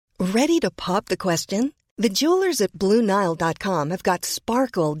Ready to pop the question? The jewelers at BlueNile.com have got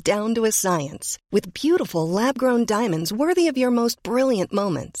sparkle down to a science with beautiful lab-grown diamonds worthy of your most brilliant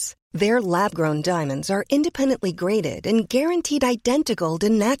moments. Their lab-grown diamonds are independently graded and guaranteed identical to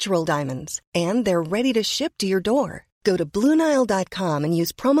natural diamonds, and they're ready to ship to your door. Go to BlueNile.com and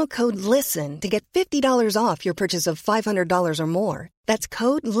use promo code LISTEN to get $50 off your purchase of $500 or more. That's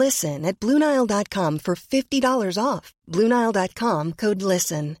code LISTEN at BlueNile.com for $50 off. BlueNile.com, code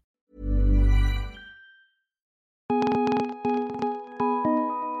LISTEN.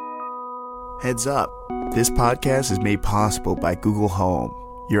 Heads up, this podcast is made possible by Google Home,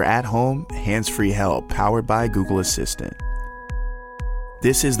 your at-home, hands-free help powered by Google Assistant.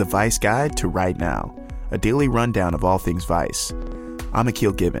 This is the Vice Guide to Right Now, a daily rundown of all things Vice. I'm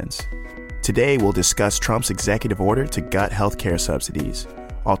Akil Gibbons. Today we'll discuss Trump's executive order to gut healthcare subsidies,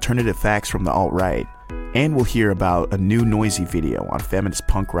 alternative facts from the alt-right, and we'll hear about a new Noisy video on feminist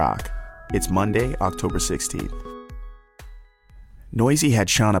punk rock. It's Monday, October 16th. Noisy had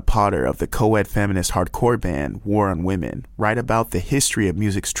Shauna Potter of the co-ed feminist hardcore band War on Women write about the history of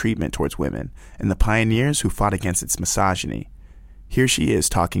music's treatment towards women and the pioneers who fought against its misogyny. Here she is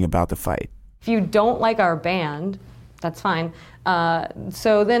talking about the fight. If you don't like our band, that's fine.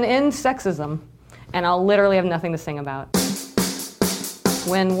 So then end sexism, and I'll literally have nothing to sing about.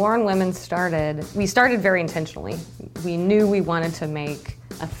 When War on Women started, we started very intentionally. We knew we wanted to make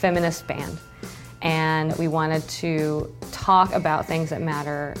a feminist band, and we wanted to talk about things that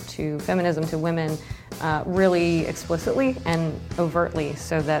matter to feminism, to women, really explicitly and overtly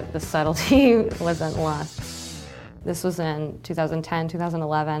so that the subtlety wasn't lost. This was in 2010,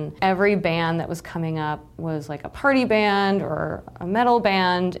 2011. Every band that was coming up was like a party band or a metal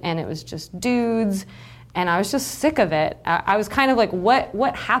band, and it was just dudes, and I was just sick of it. I was kind of like,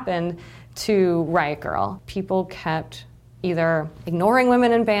 what happened to Riot Girl? People kept either ignoring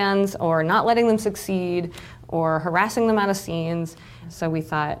women in bands or not letting them succeed or harassing them out of scenes. So we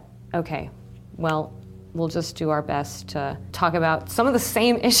thought, okay, well, we'll just do our best to talk about some of the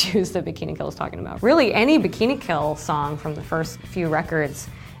same issues that Bikini Kill is talking about. Really, any Bikini Kill song from the first few records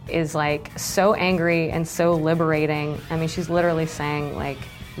is like so angry and so liberating. I mean, she's literally saying like,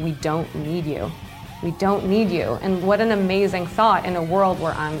 we don't need you. We don't need you. And what an amazing thought in a world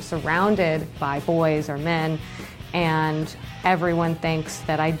where I'm surrounded by boys or men and everyone thinks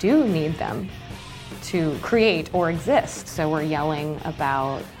that I do need them to create or exist. So we're yelling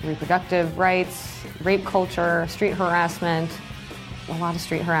about reproductive rights, rape culture, street harassment, a lot of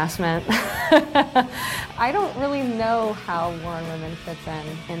street harassment. I don't really know how War on Women fits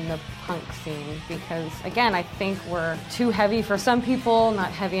in the punk scene because, again, I think we're too heavy for some people,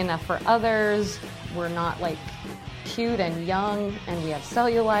 not heavy enough for others. We're not like cute and young, and we have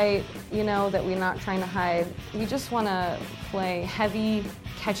cellulite, you know, that we're not trying to hide. We just want to play heavy,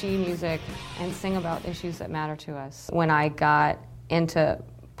 catchy music and sing about issues that matter to us. When I got into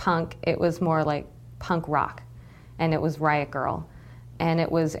punk, it was more like punk rock, and it was Riot Girl, and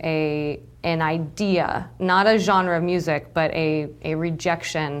it was an idea, not a genre of music, but a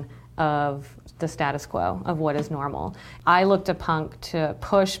rejection of the status quo, of what is normal. I looked to punk to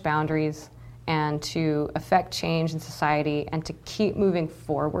push boundaries and to affect change in society and to keep moving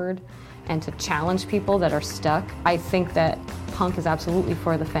forward and to challenge people that are stuck. I think that punk is absolutely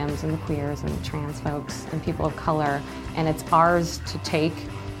for the femmes and the queers and the trans folks and people of color, and it's ours to take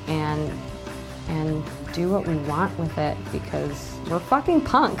and do what we want with it because we're fucking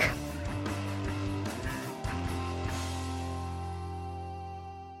punk.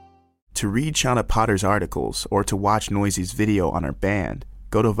 To read Shauna Potter's articles or to watch Noisy's video on her band,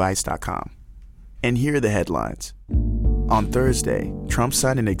 go to Vice.com. And here are the headlines. On Thursday, Trump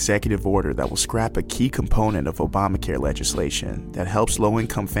signed an executive order that will scrap a key component of Obamacare legislation that helps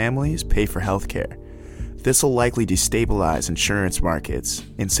low-income families pay for health care. This will likely destabilize insurance markets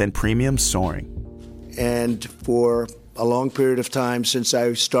and send premiums soaring. And for a long period of time since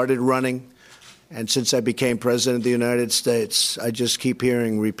I started running and since I became president of the United States, I just keep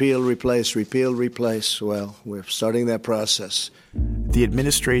hearing repeal, replace, repeal, replace. Well, we're starting that process. The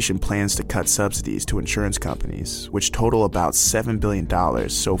administration plans to cut subsidies to insurance companies, which total about $7 billion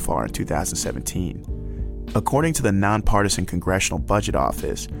so far in 2017. According to the nonpartisan Congressional Budget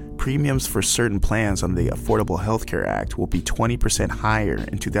Office, premiums for certain plans under the Affordable Health Care Act will be 20% higher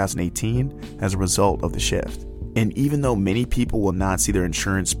in 2018 as a result of the shift. And even though many people will not see their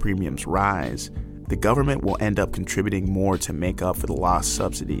insurance premiums rise, the government will end up contributing more to make up for the lost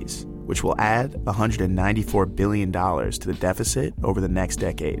subsidies, which will add $194 billion to the deficit over the next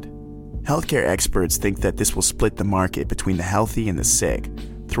decade. Healthcare experts think that this will split the market between the healthy and the sick,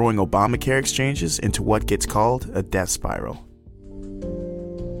 throwing Obamacare exchanges into what gets called a death spiral.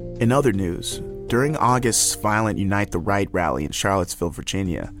 In other news, during August's violent Unite the Right rally in Charlottesville,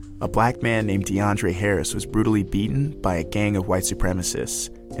 Virginia, a black man named DeAndre Harris was brutally beaten by a gang of white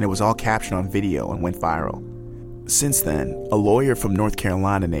supremacists, and it was all captured on video and went viral. Since then, a lawyer from North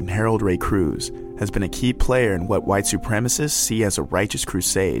Carolina named Harold Ray Cruz has been a key player in what white supremacists see as a righteous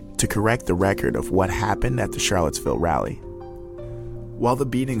crusade to correct the record of what happened at the Charlottesville rally. While the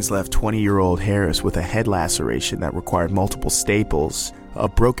beatings left 20-year-old Harris with a head laceration that required multiple staples, a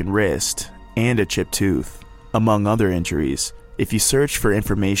broken wrist, and a chipped tooth, among other injuries, if you search for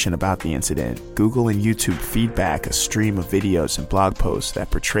information about the incident, Google and YouTube feed back a stream of videos and blog posts that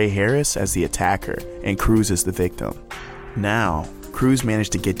portray Harris as the attacker and Cruz as the victim. Now, Cruz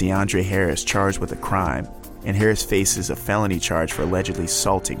managed to get DeAndre Harris charged with a crime, and Harris faces a felony charge for allegedly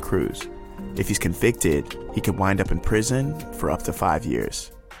assaulting Cruz. If he's convicted, he could wind up in prison for up to 5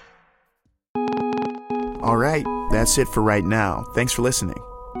 years. Alright, that's it for right now. Thanks for listening.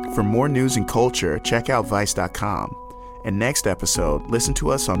 For more news and culture, check out Vice.com. And next episode, listen to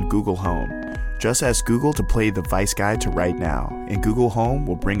us on Google Home. Just ask Google to play the Vice Guide to Right Now, and Google Home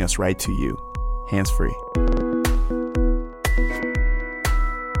will bring us right to you. Hands-free.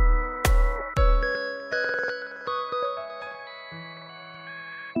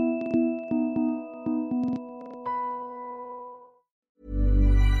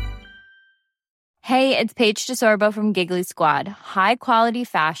 Hey, it's Paige DeSorbo from Giggly Squad. High quality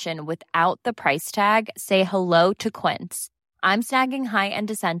fashion without the price tag. Say hello to Quince. I'm snagging high-end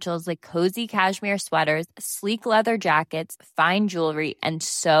essentials like cozy cashmere sweaters, sleek leather jackets, fine jewelry, and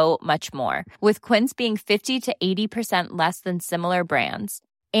so much more. With Quince being 50 to 80% less than similar brands.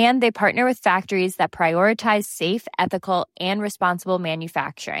 And they partner with factories that prioritize safe, ethical, and responsible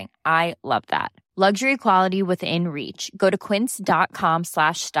manufacturing. I love that. Luxury quality within reach. Go to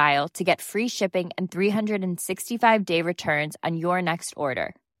quince.com/style to get free shipping and 365-day returns on your next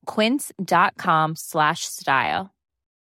order. Quince.com/style.